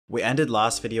We ended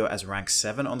last video as rank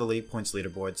 7 on the league points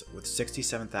leaderboards with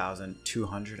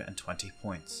 67,220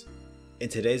 points. In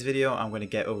today's video, I'm going to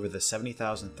get over the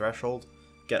 70,000 threshold,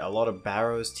 get a lot of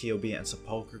barrows, TOB, and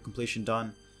sepulchre completion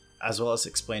done, as well as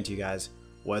explain to you guys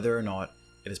whether or not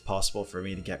it is possible for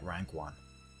me to get rank 1.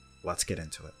 Let's get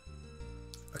into it.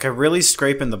 Okay, really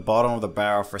scraping the bottom of the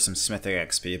barrel for some smithing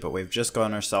XP, but we've just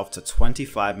gotten ourselves to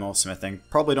 25 mil smithing.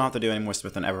 Probably don't have to do any more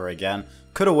smithing ever again.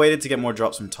 Could have waited to get more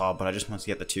drops from Tob, but I just wanted to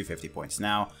get the 250 points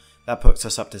now. That puts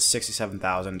us up to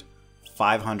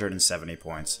 67,570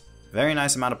 points. Very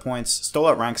nice amount of points. Still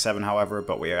at rank 7, however,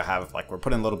 but we're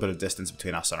putting a little bit of distance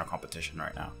between us and our competition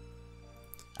right now.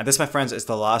 And this, my friends, is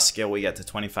the last skill we get to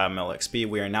 25 mil XP.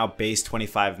 We are now base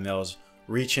 25 mils,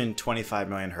 reaching 25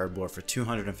 million herblore for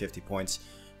 250 points.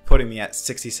 Putting me at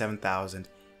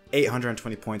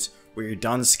 67,820 points. Where you're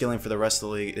done skilling for the rest of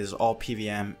the league. It is all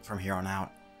PVM from here on out.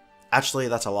 Actually,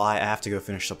 that's a lie. I have to go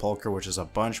finish Sepulchre, which is a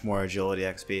bunch more agility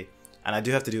XP. And I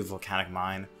do have to do Volcanic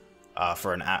Mine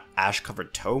for an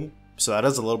ash-covered tome. So that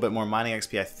is a little bit more mining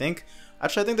XP, I think.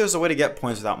 Actually, I think there's a way to get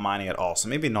points without mining at all. So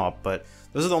maybe not, but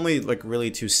those are the only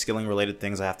really two skilling related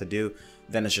things I have to do.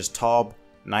 Then it's just Tob,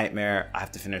 Nightmare. I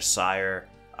have to finish Sire,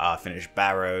 finish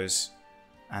Barrows.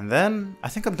 And then, I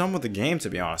think I'm done with the game, to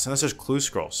be honest. And this is Clue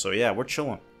Scrolls, so yeah, we're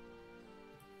chilling.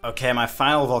 Okay, my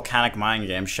final Volcanic Mine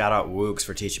game. Shout out Woogs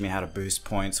for teaching me how to boost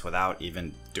points without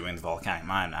even doing the Volcanic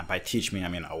Mine. And by teach me, I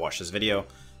mean I watched this video.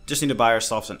 Just need to buy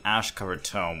ourselves an ash-covered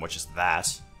tome, which is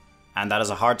that. And that is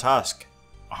a hard task.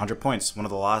 100 points, one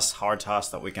of the last hard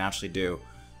tasks that we can actually do.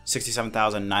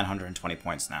 67,920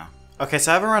 points now. Okay,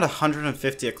 so I have around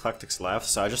 150 eclectics left,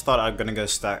 so I just thought I'm gonna go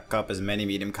stack up as many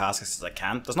medium caskets as I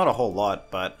can. There's not a whole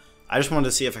lot, but I just wanted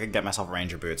to see if I could get myself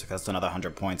ranger boots, because it's another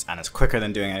 100 points, and it's quicker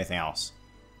than doing anything else.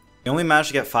 You only managed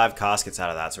to get 5 caskets out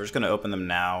of that, so we're just gonna open them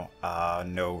now.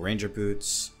 No ranger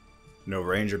boots. No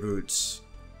ranger boots.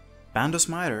 Bando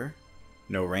Smiter.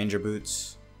 No ranger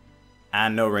boots.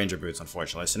 And no ranger boots,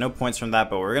 unfortunately, so no points from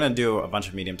that, but we're gonna do a bunch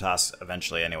of medium tasks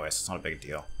eventually anyway, so it's not a big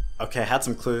deal. Okay, had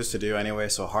some clues to do anyway,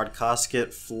 so hard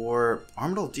casket for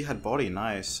Armadillo Jihad body,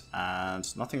 nice,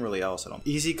 and nothing really else, I don't.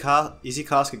 Easy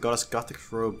casket got us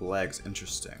Gothic robe legs,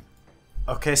 interesting.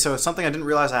 Okay, so something I didn't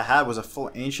realize I had was a full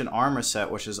ancient armor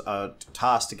set, which is a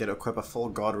task to equip a full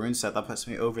god rune set. That puts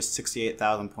me over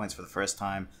 68,000 points for the first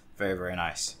time. Very, very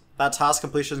nice. That task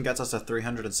completion gets us to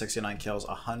 369 kills,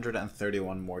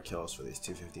 131 more kills for these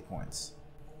 250 points.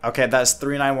 Okay, that's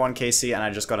 391 KC, and I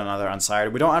just got another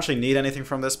Unsired. We don't actually need anything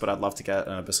from this, but I'd love to get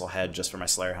an Abyssal Head just for my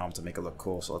Slayer helm to make it look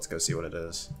cool, so let's go see what it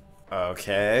is.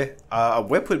 Okay, a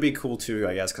whip would be cool too,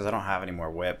 I guess, because I don't have any more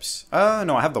whips.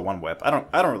 No, I have the one whip. I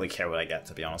don't really care what I get,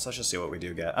 to be honest. Let's just see what we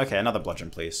do get. Okay, another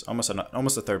bludgeon, please. Almost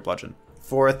a third bludgeon.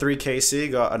 For 3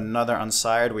 KC, got another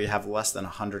Unsired. We have less than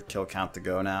 100 kill count to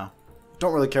go now.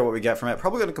 Don't really care what we get from it.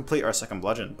 Probably going to complete our second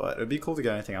bludgeon, but it'd be cool to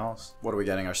get anything else. What are we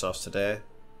getting ourselves today?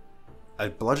 A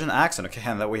bludgeon accent. Okay,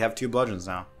 and that we have 2 bludgeons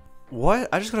now. What?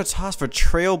 I just got a task for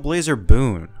Trailblazer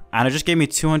boon, and it just gave me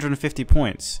 250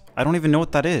 points. I don't even know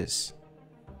what that is.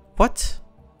 What?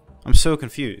 I'm so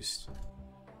confused.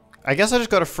 I guess I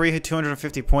just got a free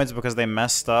 250 points because they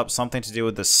messed up something to do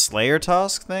with the Slayer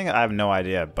task thing. I have no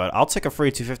idea, but I'll take a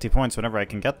free 250 points whenever I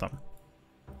can get them.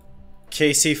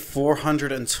 KC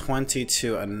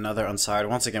 422, another Unsired.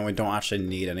 Once again, we don't actually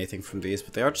need anything from these,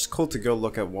 but they are just cool to go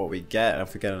look at what we get. And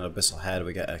if we get an Abyssal Head,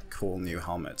 we get a cool new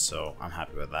helmet, so I'm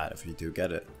happy with that if we do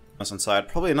get it. That's Unsired.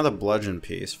 Probably another bludgeon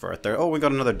piece for a third. Oh, we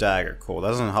got another dagger. Cool. That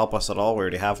doesn't help us at all. We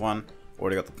already have one.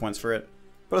 Already got the points for it.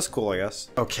 But it's cool, I guess.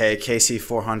 Okay, KC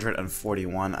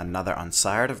 441, another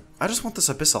Unsired. I just want this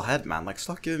Abyssal Head, man. Like,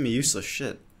 stop giving me useless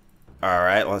shit.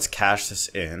 Alright, let's cash this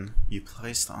in. You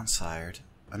place the Unsired.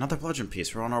 Another bludgeon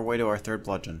piece. We're on our way to our third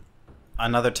bludgeon.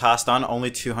 Another task done. Only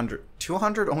 200.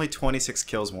 Only 26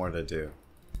 kills more to do.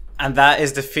 And that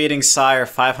is defeating Sire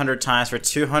 500 times for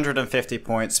 250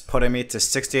 points, putting me to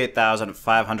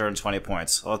 68,520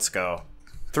 points. Let's go.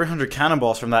 300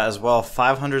 cannonballs from that as well.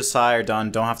 500 Sire done.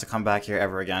 Don't have to come back here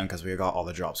ever again because we got all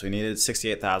the drops. We needed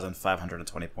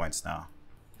 68,520 points now.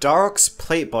 Dark's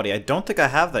plate body. I don't think I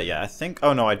have that yet. I think...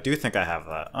 Oh, no, I do think I have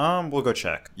that. We'll go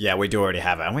check. Yeah, we do already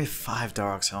have it. And we have 5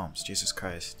 Dark's helms. Jesus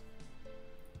Christ.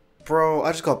 Bro,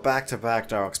 I just got back-to-back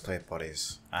Dark's plate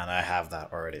bodies. And I have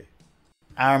that already.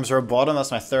 Arms row bottom.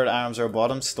 That's my third arms row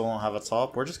bottom. Still don't have a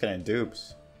top. We're just getting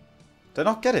dupes. Did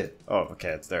I not get it? Oh,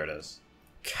 okay. There it is.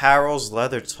 Carol's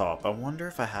leather top. I wonder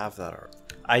if I have that already.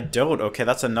 I don't. Okay,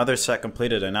 that's another set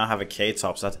completed. I now have a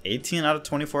K-top, so that's 18 out of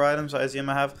 24 items I assume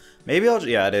I have. Maybe I'll...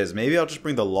 Yeah, it is. Maybe I'll just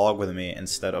bring the log with me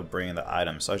instead of bringing the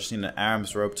items. So I just need an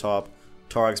arms rope top,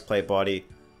 Thorax plate body,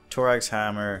 Thorax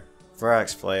hammer,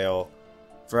 Varax flail,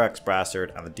 Verex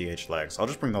Bastard, and the DH legs. I'll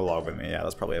just bring the log with me. Yeah,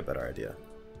 that's probably a better idea.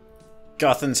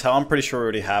 Guthan's Hell, I'm pretty sure we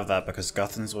already have that because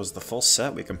Guthan's was the full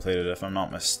set we completed, if I'm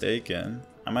not mistaken.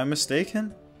 Am I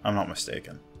mistaken? I'm not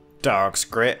mistaken. Dark's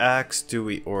Great Axe, do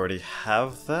we already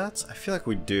have that? I feel like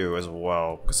we do as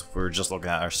well, because if we were just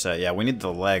looking at our set. Yeah, we need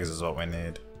the legs is what we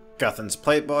need. Guthan's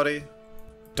Plate Body.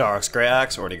 Dark's Great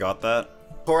Axe, already got that.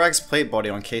 Thorax Plate Body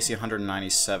on KC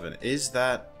 197. Is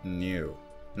that new?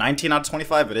 19 out of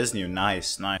 25, it is new.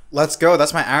 Nice, nice. Let's go,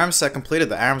 that's my arm set completed.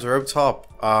 The arms robe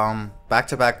top.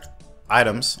 Back-to-back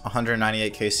items,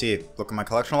 198 KC. Look at my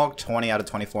collection log, 20 out of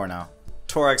 24 now.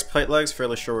 Thorax Plate Legs,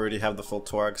 fairly sure we already have the full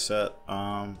Thorax set.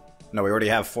 No, we already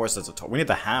have 4 sets of we need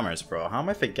the hammers, bro. How am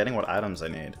I forgetting what items I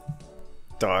need?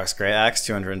 Dark's Great Axe,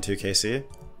 202 KC.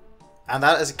 And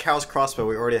that is a Carol's Crossbow.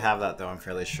 We already have that, though, I'm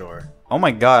fairly sure. Oh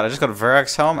my god, I just got a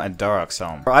Verex Helm and Dark's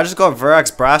Helm. Bro, I just got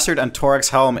Verex Bastard and Thorax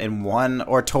Helm in one,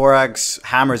 or Thorax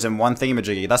Hammers in one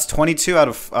thingamajiggy. That's 22 out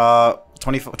of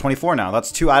 24 now.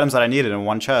 That's 2 items that I needed in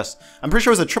one chest. I'm pretty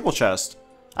sure it was a triple chest.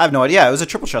 I have no idea. Yeah, it was a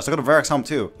triple chest. I got a Verex Helm,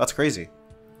 too. That's crazy.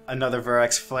 Another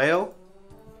Verex Flail.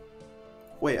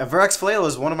 Wait, a Verex Flail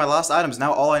is one of my last items.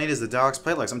 Now all I need is the Dark's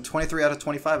Plate Legs. I'm 23 out of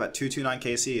 25 at 229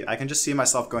 KC. I can just see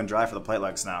myself going dry for the Plate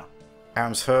Legs now.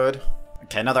 Arms Hood.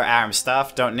 Okay, another Arm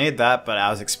Staff. Don't need that, but I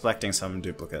was expecting some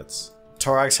duplicates.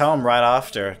 Thorax Helm right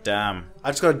after. Damn. I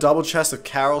just got a double chest of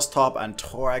Carol's Top and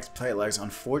Thorax Plate Legs,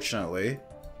 unfortunately.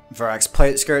 Verex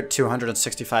Plate Skirt,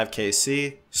 265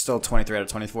 KC. Still 23 out of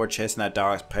 24, chasing that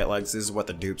Dark's Plate Legs. This is what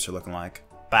the dupes are looking like.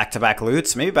 Back-to-back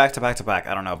loots? Maybe back-to-back-to-back.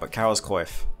 I don't know, but Carol's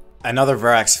Coif. Another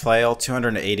Verex Flail,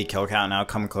 280 kill count now,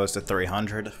 coming close to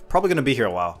 300. Probably gonna be here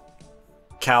a while.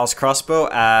 Cal's Crossbow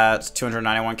at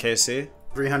 291 KC.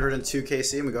 302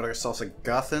 KC, and we got ourselves a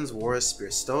Guthan's Warrior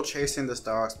Spear. Still chasing this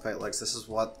Dark's Plate Legs. This is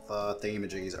what the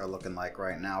thingamajiggies are looking like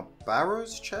right now.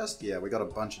 Barrow's chest? Yeah, we got a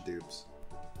bunch of dupes.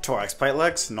 Thorax Plate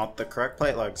Legs, not the correct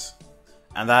Plate Legs.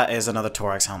 And that is another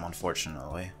Thorax Helm,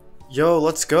 unfortunately. Yo,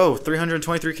 let's go.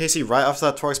 323 KC right after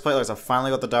that Thorax Plate Legs. I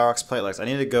finally got the Dark's Plate Legs. I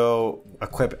need to go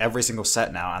equip every single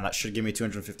set now, and that should give me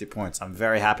 250 points. I'm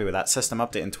very happy with that. System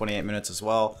update in 28 minutes as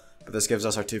well, but this gives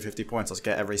us our 250 points. Let's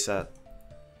get every set.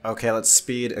 Okay, let's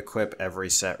speed equip every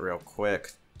set real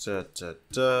quick.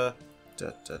 Oh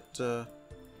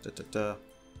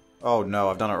no,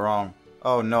 I've done it wrong.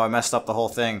 Oh no, I messed up the whole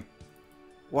thing.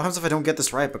 What happens if I don't get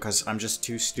this right because I'm just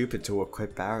too stupid to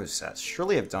equip Barrow sets?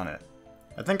 Surely I've done it.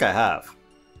 I think I have.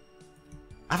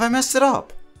 Have I messed it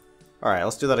up? Alright,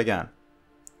 let's do that again.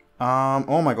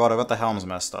 Oh my god, I got the helms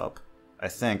messed up. I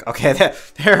think. Okay,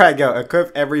 there I go.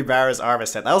 Equip every Barrow's armor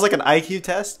set. That was like an IQ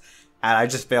test, and I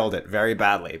just failed it very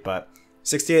badly, but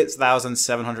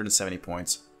 68,770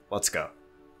 points. Let's go.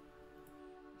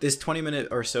 This 20-minute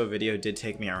or so video did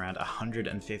take me around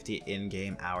 150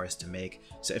 in-game hours to make,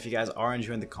 so if you guys are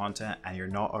enjoying the content and you're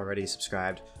not already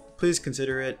subscribed, please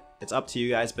consider it. It's up to you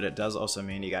guys, but it does also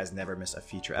mean you guys never miss a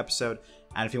future episode.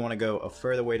 And if you want to go a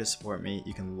further way to support me,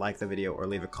 you can like the video or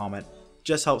leave a comment.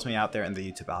 Just helps me out there in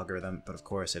the YouTube algorithm, but of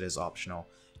course it is optional.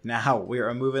 Now, we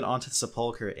are moving on to the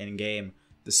Sepulcher in-game.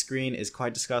 The screen is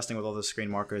quite disgusting with all the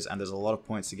screen markers, and there's a lot of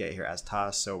points to get here as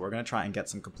tasks, so we're going to try and get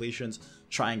some completions,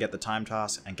 try and get the time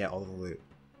task, and get all the loot.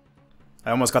 I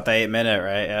almost got the 8-minute,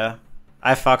 right? Yeah?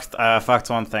 I fucked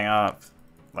one thing up,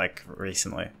 like,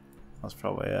 recently. That's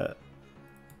probably it.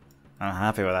 I'm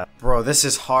happy with that. Bro, this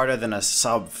is harder than a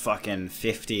sub fucking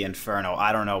 50 Inferno.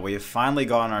 I don't know. We have finally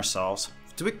gotten ourselves...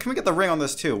 Can we get the ring on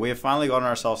this too? We have finally gotten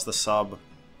ourselves the sub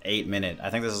 8-minute.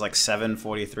 I think this is like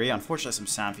 7:43. Unfortunately, some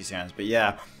sound sounds. But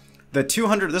yeah, the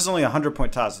 200... This is only a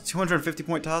 100-point task. The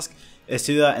 250-point task is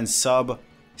to do that in sub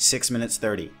 6 minutes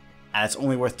 30. And it's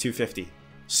only worth 250.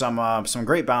 Some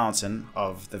great balancing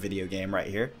of the video game right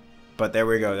here. But there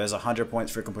we go. There's 100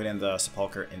 points for completing the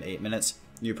Sepulcher in 8 minutes.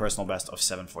 New personal best of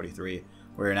 743.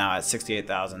 We're now at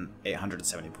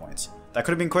 68,870 points. That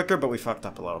could have been quicker, but we fucked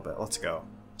up a little bit. Let's go.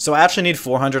 So I actually need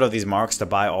 400 of these marks to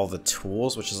buy all the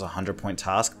tools, which is a 100-point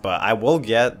task, but I will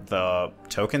get the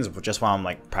tokens just while I'm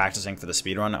like practicing for the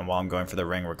speedrun and while I'm going for the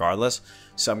ring regardless.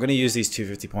 So I'm going to use these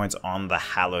 250 points on the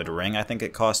Hallowed Ring. I think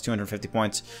it costs 250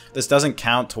 points. This doesn't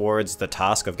count towards the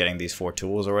task of getting these 4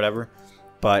 tools or whatever,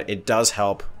 but it does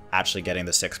help actually getting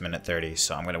the 6 minute 30,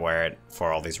 so I'm going to wear it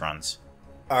for all these runs.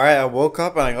 Alright, I woke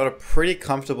up and I got a pretty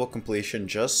comfortable completion,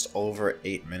 just over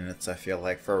 8 minutes I feel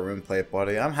like for a room plate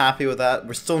body. I'm happy with that.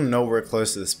 We're still nowhere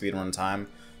close to the speedrun time,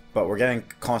 but we're getting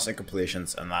constant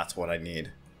completions and that's what I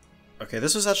need. Okay,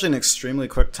 this was actually an extremely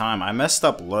quick time. I messed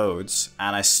up loads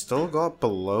and I still got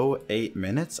below 8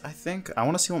 minutes, I think. I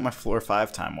want to see what my floor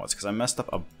 5 time was because I messed up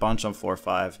a bunch on floor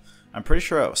 5. I'm pretty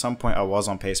sure at some point I was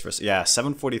on pace for, yeah,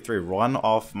 7:43, run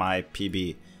off my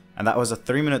PB. And that was a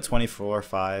 3-minute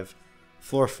 24.5.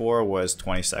 Floor 4 was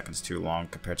 20 seconds too long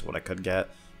compared to what I could get.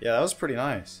 Yeah, that was pretty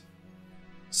nice.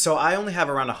 So I only have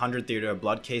around 100 Theater of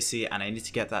Blood KC, and I need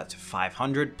to get that to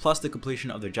 500, plus the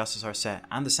completion of the Justice R set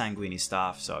and the Sanguini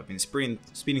staff. So I've been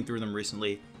speeding through them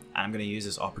recently, and I'm going to use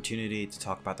this opportunity to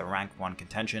talk about the rank 1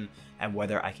 contention and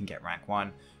whether I can get rank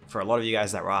 1 for a lot of you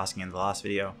guys that were asking in the last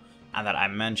video, and that I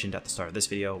mentioned at the start of this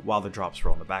video while the drops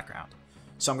roll in the background.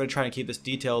 So I'm going to try to keep this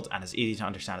detailed and as easy to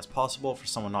understand as possible for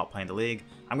someone not playing the league.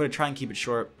 I'm going to try and keep it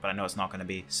short, but I know it's not going to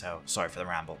be, so sorry for the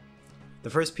ramble. The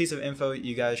first piece of info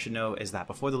you guys should know is that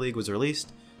before the league was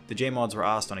released, the JMods were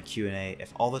asked on a Q&A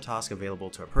if all the tasks available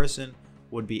to a person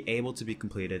would be able to be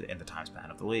completed in the time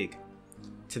span of the league.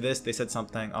 To this, they said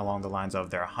something along the lines of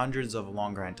there are hundreds of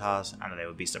long grind tasks and they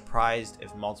would be surprised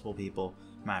if multiple people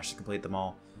managed to complete them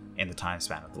all in the time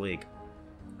span of the league.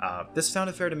 This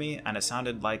sounded fair to me, and it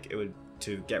sounded like it would,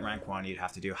 to get rank 1 you'd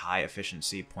have to do high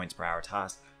efficiency points per hour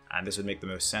tasks, and this would make the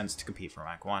most sense to compete for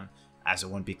rank 1 as it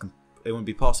wouldn't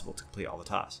be possible to complete all the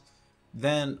tasks.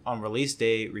 Then on release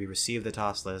day we received the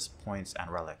task list, points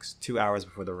and relics 2 hours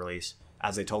before the release,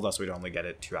 as they told us we'd only get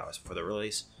it 2 hours before the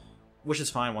release, which is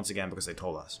fine once again because they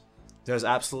told us. There's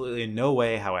absolutely no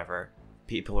way, however,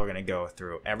 people are going to go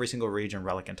through every single region,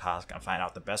 relic and task and find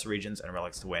out the best regions and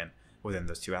relics to win within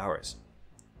those 2 hours.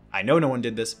 I know no one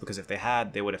did this because if they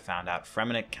had, they would have found out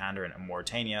Fremennik, Kandarin and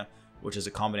Mauritania, which is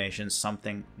a combination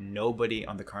something nobody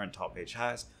on the current top page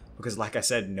has, because like I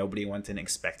said, nobody went in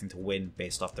expecting to win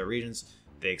based off their regions.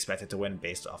 They expected to win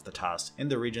based off the tasks in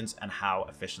the regions and how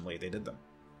efficiently they did them.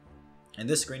 In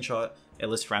this screenshot, it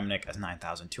lists Fremennik as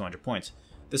 9,200 points.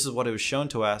 This is what it was shown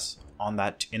to us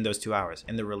in those 2 hours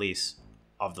in the release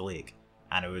of the league,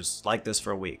 and it was like this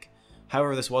for a week.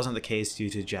 However, this wasn't the case due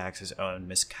to Jax's own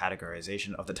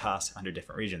miscategorization of the tasks under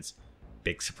different regions.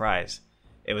 Big surprise.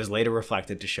 It was later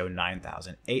reflected to show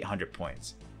 9,800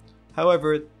 points.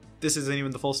 However, this isn't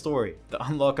even the full story. The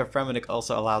unlock of Fremennik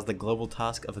also allows the global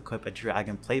task of equip a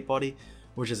dragon plate body,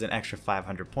 which is an extra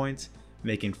 500 points,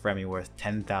 making Fremi worth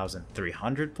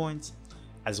 10,300 points,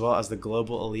 as well as the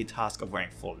global elite task of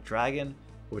wearing full dragon,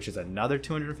 which is another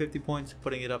 250 points,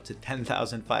 putting it up to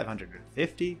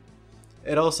 10,550.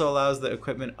 It also allows the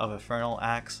equipment of Infernal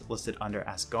Axe listed under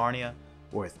Asgarnia,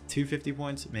 worth 250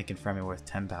 points, making Fremi worth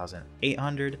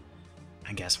 10,800.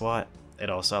 And guess what?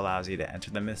 It also allows you to enter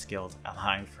the Myth Guild,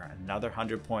 allowing for another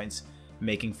 100 points,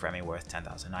 making Fremi worth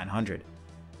 10,900.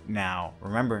 Now,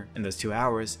 remember, in those 2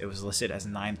 hours, it was listed as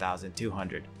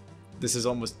 9,200. This is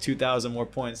almost 2,000 more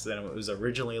points than it was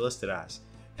originally listed as.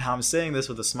 Now, I'm saying this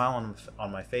with a smile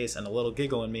on my face and a little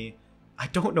giggle in me. I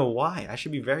don't know why. I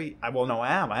should be well, no,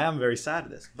 I am very sad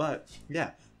at this. But,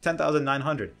 yeah,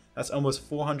 10,900. That's almost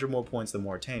 400 more points than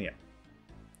Mauritania.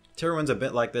 Tier 1's a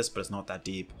bit like this, but it's not that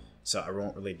deep, so I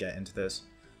won't really get into this.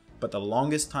 But the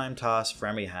longest time task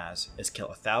Fremi has is kill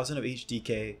 1,000 of each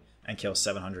DK and kill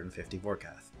 750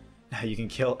 Vorkath. Now you can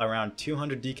kill around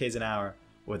 200 DKs an hour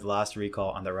with last recall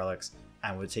on the relics,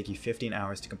 and it would take you 15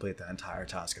 hours to complete the entire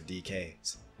task of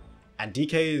DKs. And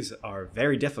DKs are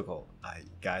very difficult,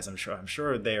 guys. I'm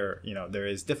sure they're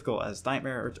as difficult as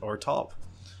Nightmare or Top.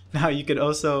 Now you could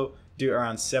also do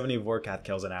around 70 Vorkath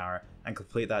kills an hour and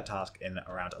complete that task in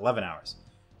around 11 hours.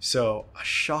 So a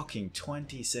shocking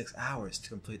 26 hours to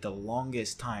complete the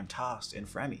longest time task in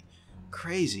Fremi.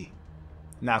 Crazy.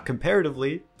 Now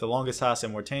comparatively, the longest tasks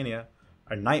in Mauritania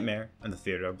are Nightmare and the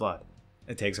Theater of Blood.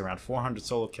 It takes around 400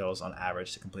 solo kills on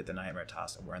average to complete the Nightmare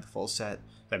task of wearing the full set,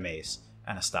 the mace,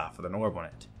 and a staff with an orb on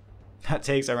it. That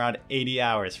takes around 80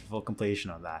 hours for full completion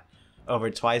of that,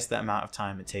 over twice the amount of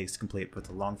time it takes to complete with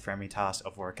the long Fremi task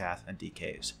of Vorkath and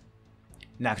DKs.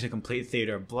 Now to complete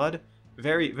Theater of Blood,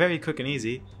 very, very quick and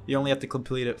easy. You only have to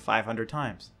complete it 500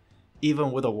 times.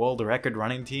 Even with a world record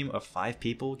running team of 5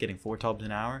 people getting 4 tubs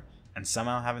an hour, and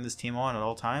somehow having this team on at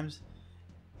all times,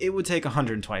 it would take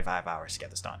 125 hours to get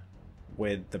this done,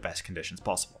 with the best conditions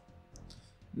possible.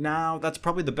 Now, that's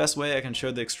probably the best way I can show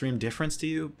the extreme difference to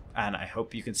you, and I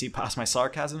hope you can see past my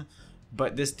sarcasm,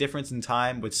 but this difference in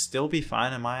time would still be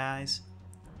fine in my eyes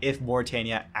if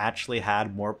Mauritania actually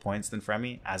had more points than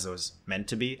Fremi, as it was meant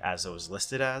to be, as it was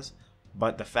listed as.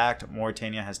 But the fact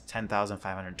Mauritania has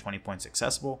 10,520 points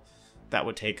accessible, that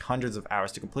would take hundreds of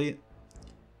hours to complete,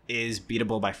 is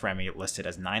beatable by Fremi, listed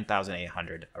as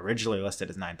 9,800, originally listed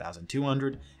as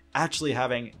 9,200, actually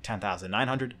having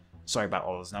 10,900. Sorry about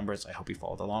all those numbers, I hope you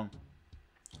followed along.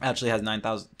 Actually has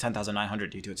 10,900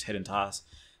 due to its hidden tasks.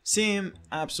 Seem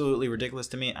absolutely ridiculous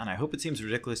to me, and I hope it seems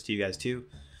ridiculous to you guys too.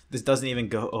 This doesn't even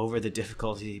go over the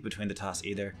difficulty between the tasks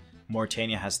either.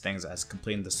 Mauritania has things as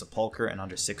completing the sepulcher in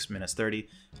under 6 minutes 30.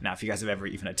 Now, if you guys have ever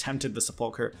even attempted the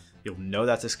sepulcher, you'll know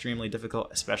that's extremely difficult,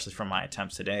 especially from my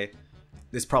attempts today.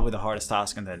 This is probably the hardest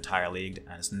task in the entire league,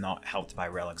 and it's not helped by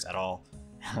relics at all,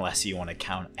 unless you want to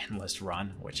count Endless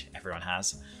Run, which everyone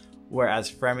has. Whereas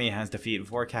Fremy has defeated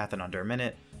Vorkath in under a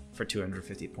minute for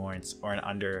 250 points, or in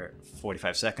under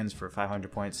 45 seconds for 500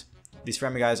 points. These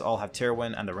Fremy guys all have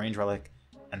Tyrwin and the range relic,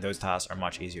 and those tasks are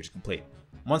much easier to complete.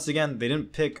 Once again, they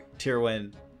didn't pick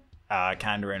Tyrwin,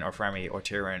 Kandarin, or Fremy, or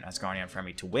Tyrwin, Asgarnian,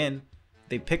 Fremy to win.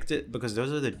 They picked it because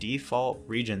those are the default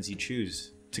regions you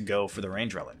choose to go for the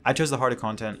range relic. I chose the harder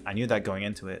content, I knew that going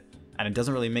into it, and it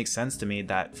doesn't really make sense to me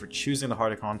that for choosing the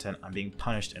harder content, I'm being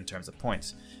punished in terms of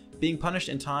points. Being punished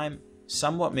in time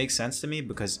somewhat makes sense to me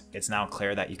because it's now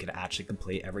clear that you can actually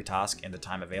complete every task in the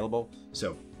time available.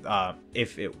 So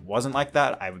if it wasn't like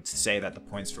that, I would say that the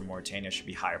points for Mauritania should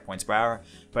be higher points per hour,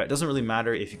 but it doesn't really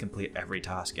matter if you complete every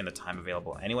task in the time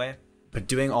available anyway. But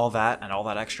doing all that and all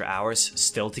that extra hours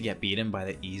still to get beaten by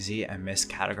the easy and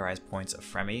miscategorized points of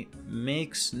Fremy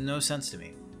makes no sense to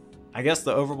me. I guess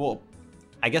the overall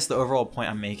point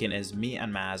I'm making is me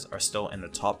and Maz are still in the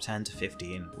top 10 to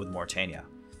 15 with Mauritania,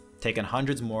 taking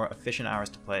hundreds more efficient hours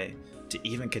to play to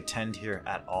even contend here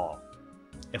at all.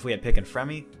 If we had picked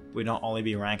Fremy, we'd not only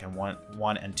be ranking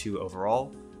 1 and 2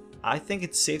 overall, I think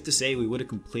it's safe to say we would have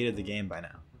completed the game by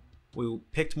now. We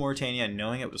picked Mauritania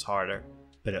knowing it was harder,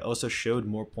 but it also showed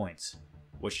more points,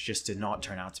 which just did not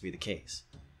turn out to be the case.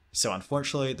 So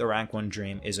unfortunately, the rank 1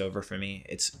 dream is over for me.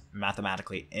 It's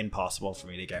mathematically impossible for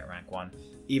me to get rank 1,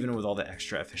 even with all the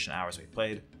extra efficient hours we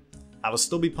played. I will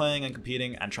still be playing and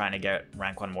competing and trying to get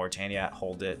rank 1 Mauritania,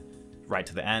 hold it right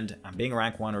to the end, and being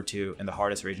rank 1 or 2 in the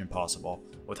hardest region possible,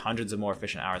 with hundreds of more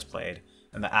efficient hours played,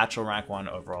 and the actual rank 1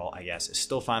 overall, I guess, is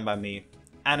still fine by me,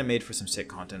 and it made for some sick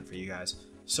content for you guys.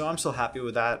 So I'm still happy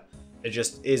with that. It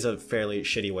just is a fairly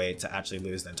shitty way to actually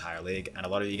lose the entire league, and a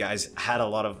lot of you guys had a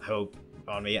lot of hope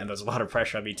on me, and there's a lot of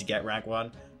pressure on me to get rank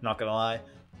 1, not gonna lie,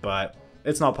 but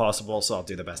it's not possible, so I'll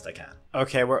do the best I can.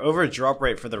 Okay, we're over drop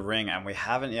rate for the ring, and we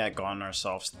haven't yet gotten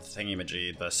ourselves the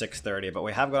thingy-majig, the 630, but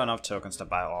we have got enough tokens to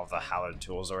buy all of the hallowed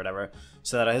tools or whatever,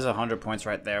 so that is 100 points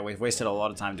right there. We've wasted a lot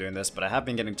of time doing this, but I have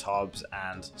been getting tobs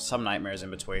and some nightmares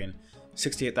in between.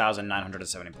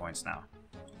 68,970 points now.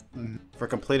 For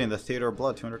completing the Theater of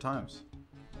Blood 200 times.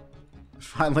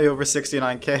 Finally over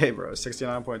 69k, bro.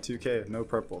 69.2k. No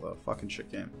purple, though. Fucking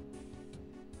shit game.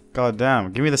 God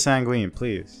damn. Give me the Sanguine,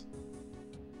 please.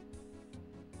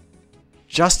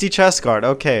 Justy chest guard.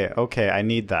 Okay, okay. I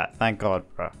need that. Thank God,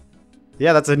 bro.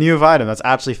 Yeah, that's a new item. That's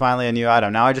actually finally a new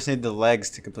item. Now I just need the legs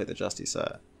to complete the Justy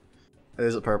set. It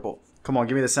is a purple. Come on,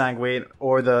 give me the Sanguine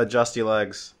or the Justy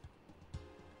legs.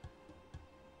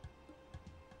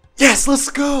 Yes, let's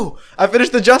go! I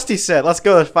finished the Justy set. Let's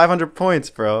go. That's 500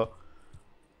 points, bro.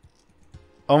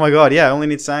 Oh my god, yeah, I only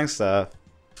need Sang stuff.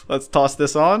 Let's toss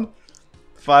this on.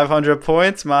 500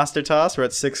 points, master toss. We're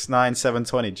at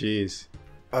 69720. Jeez.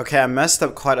 Okay, I messed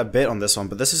up quite a bit on this one,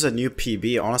 but this is a new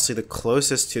PB. Honestly, the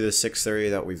closest to the 630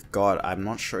 that we've got, I'm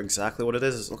not sure exactly what it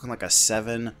is. It's looking like a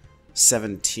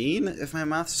 717, if my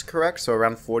math is correct. So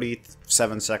around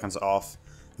 47 seconds off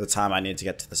the time I need to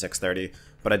get to the 630.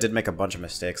 But I did make a bunch of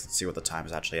mistakes. Let's see what the time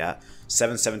is actually at.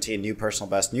 717, new personal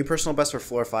best. New personal best for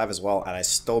floor 5 as well, and I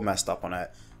still messed up on it.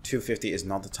 250 is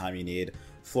not the time you need.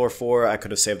 Floor 4, I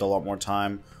could have saved a lot more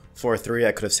time. Floor 3,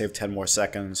 I could have saved 10 more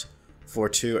seconds. Floor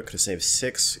 2, I could have saved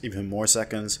 6 even more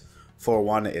seconds. Floor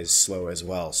 1 is slow as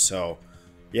well. So,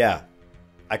 yeah.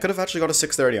 I could have actually got a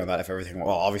 630 on that if everything... Well,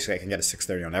 obviously I can get a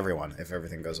 630 on everyone if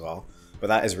everything goes well. But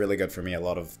that is really good for me. A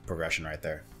lot of progression right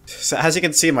there. So as you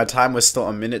can see, my time was still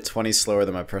a minute 20 slower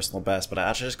than my personal best, but I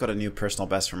actually just got a new personal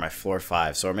best for my floor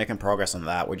 5. So we're making progress on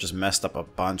that. We just messed up a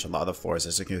bunch on the other floors.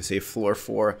 As you can see, floor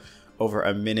 4 over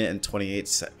a minute and 28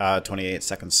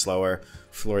 seconds slower.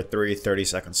 Floor 3, 30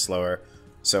 seconds slower.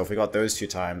 So if we got those 2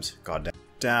 times, god damn.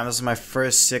 Damn, this is my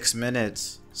first 6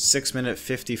 minutes. 6 minute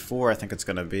 54, I think it's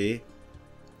gonna be.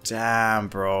 Damn,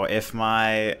 bro. If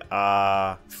my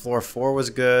floor 4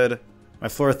 was good, my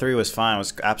floor 3 was fine. It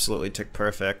was absolutely tick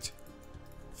perfect.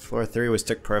 Floor 3 was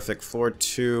tick perfect. Floor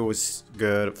 2 was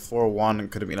good. Floor 1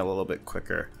 could have been a little bit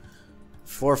quicker.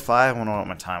 Floor 5, I don't know what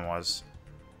my time was.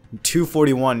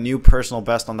 241, new personal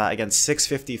best on that. Again,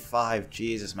 655.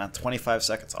 Jesus, man. 25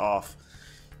 seconds off.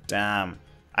 Damn.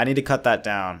 I need to cut that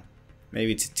down.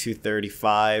 Maybe to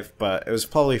 235, but it was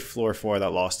probably floor 4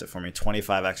 that lost it for me.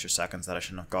 25 extra seconds that I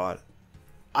shouldn't have got.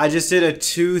 I just did a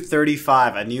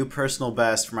 235, a new personal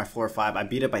best for my floor 5. I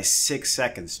beat it by 6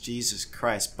 seconds. Jesus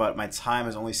Christ. But my time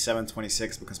is only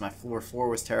 726 because my floor 4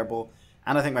 was terrible.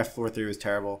 And I think my floor 3 was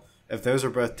terrible. If those were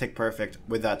both tick perfect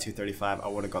with that 235, I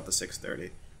would have got the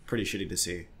 630. Pretty shitty to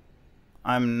see.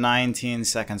 I'm 19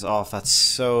 seconds off. That's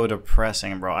so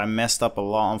depressing, bro. I messed up a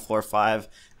lot on floor 5,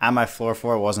 and my floor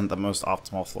 4 wasn't the most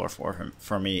optimal floor 4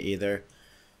 for me either.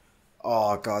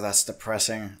 Oh god, that's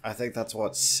depressing. I think that's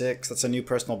what, 6? That's a new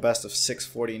personal best of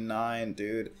 6:49,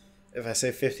 dude. If I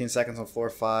save 15 seconds on floor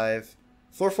 5,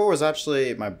 floor 4 was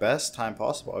actually my best time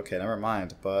possible. Okay, never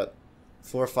mind. But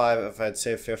floor 5, if I'd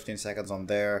saved 15 seconds on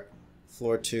there.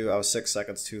 Floor 2, I was 6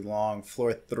 seconds too long.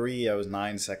 Floor 3, I was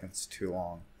 9 seconds too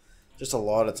long. Just a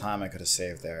lot of time I could have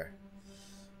saved there.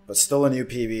 But still a new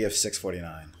PB of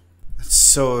 6:49. That's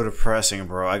so depressing,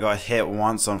 bro. I got hit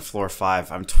once on floor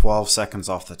 5. I'm 12 seconds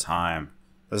off the time.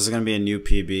 This is going to be a new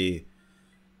PB.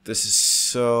 This is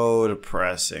so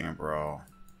depressing, bro.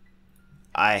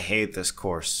 I hate this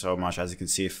course so much. As you can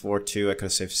see, floor 2, I could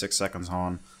have saved 6 seconds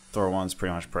on. Floor 1's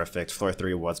pretty much perfect. Floor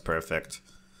 3 was perfect.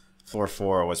 Floor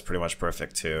 4 was pretty much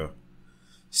perfect too.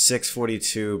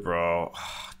 6:42, bro.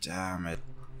 Oh, damn it.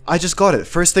 I just got it.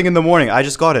 First thing in the morning, I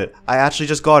just got it. I actually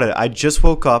just got it. I just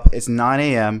woke up. It's 9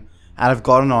 a.m. and I've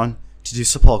gotten on to do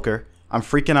sepulcher. I'm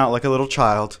freaking out like a little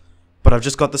child, but I've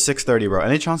just got the 630, bro.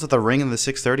 Any chance that the ring and the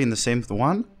 630 in the same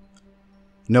one?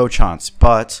 No chance.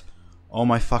 But oh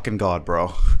my fucking god,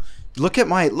 bro. Look at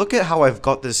how I've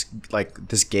got this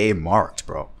this game marked,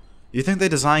 bro. You think they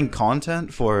design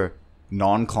content for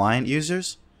non-client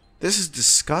users? This is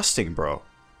disgusting, bro.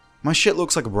 My shit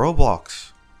looks like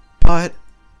Roblox. But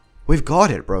we've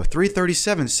got it, bro.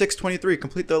 337, 623,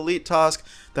 complete the elite task,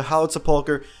 the Hallowed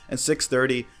Sepulcher, and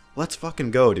 630. Let's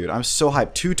fucking go, dude. I'm so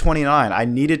hyped. 229. I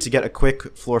needed to get a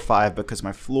quick floor 5 because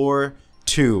my floor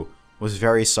 2 was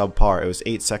very subpar. It was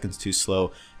 8 seconds too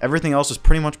slow. Everything else was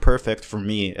pretty much perfect for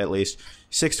me, at least.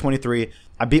 623.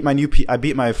 I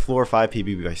beat my floor 5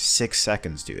 PB by 6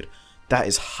 seconds, dude. That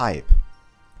is hype.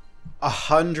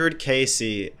 100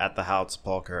 KC at the Hallowed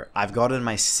Sepulcher. I've gotten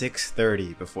my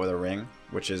 630 before the ring,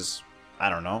 which is, I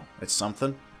don't know, it's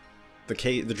something.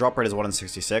 The drop rate is 1 in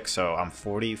 66, so I'm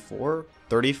 34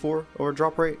 over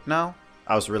drop rate now.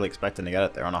 I was really expecting to get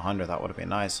it there on 100. That would have been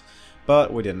nice,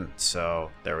 but we didn't. So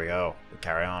there we go. We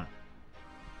carry on.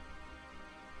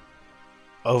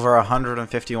 Over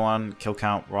 151 kill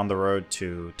count. We're on the road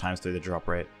to ×3 the drop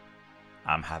rate.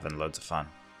 I'm having loads of fun.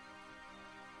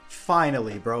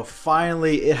 Finally, bro.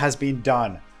 Finally, it has been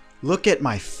done. Look at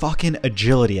my fucking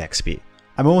agility XP.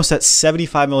 I'm almost at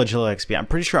 75 mil agility XP. I'm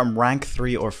pretty sure I'm rank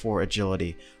 3 or 4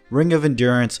 agility. Ring of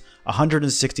Endurance,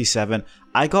 167.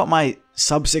 I got my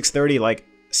sub 630 like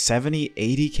 70,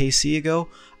 80 KC ago.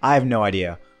 I have no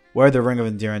idea. Where the Ring of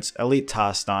Endurance, elite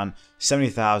task done,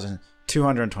 70,000,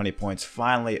 220 points.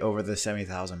 Finally over the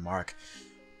 70,000 mark.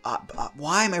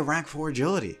 Why am I rank 4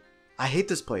 agility? I hate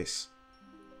this place.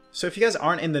 So if you guys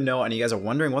aren't in the know and you guys are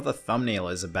wondering what the thumbnail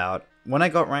is about, when I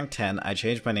got rank 10, I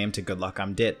changed my name to Good Luck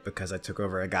I'm Dit because I took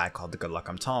over a guy called the Good Luck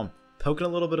I'm Tom. Poking a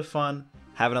little bit of fun,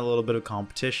 having a little bit of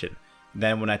competition.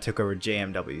 Then when I took over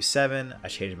JMW7, I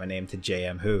changed my name to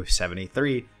JM Who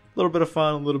 73. A little bit of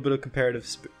fun, a little bit of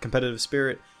competitive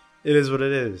spirit. It is what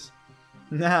it is.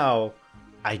 Now,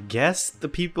 I guess the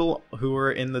people who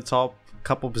were in the top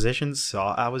couple positions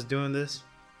saw I was doing this,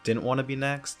 didn't want to be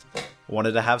next,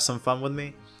 wanted to have some fun with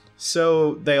me.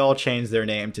 So they all changed their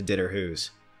name to Ditter Who's.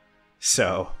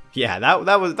 So yeah,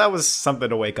 that was something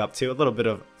to wake up to. A little bit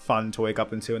of fun to wake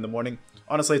up into in the morning.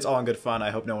 Honestly, it's all in good fun.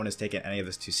 I hope no one is taking any of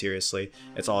this too seriously.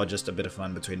 It's all just a bit of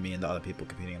fun between me and the other people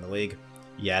competing in the league.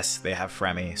 Yes, they have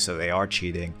Fremi, so they are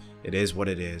cheating. It is what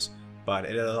it is. But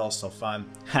it is also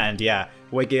fun. And yeah,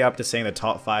 waking up to saying the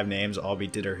top 5 names all be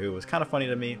Ditter Who was kind of funny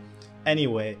to me.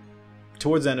 Anyway,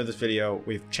 towards the end of this video,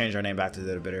 we've changed our name back to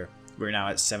Ditterbitter. We're now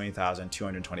at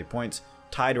 70,220 points,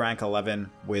 tied rank 11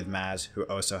 with Maz, who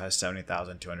also has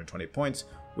 70,220 points.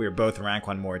 We are both rank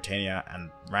 1 Mauritania,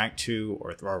 and rank 2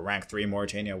 or rank 3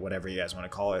 Mauritania, whatever you guys want to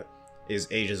call it, is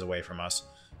ages away from us.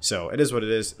 So it is what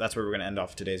it is. That's where we're going to end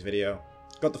off today's video.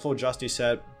 Got the full Justy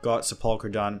set, got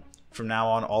Sepulcher done. From now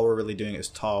on, all we're really doing is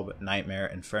Tob, Nightmare,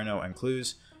 Inferno, and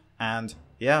Clues. And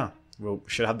yeah, we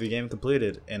should have the game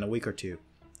completed in a week or two.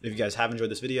 If you guys have enjoyed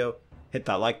this video, hit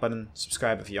that like button,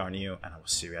 subscribe if you are new, and I will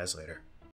see you guys later.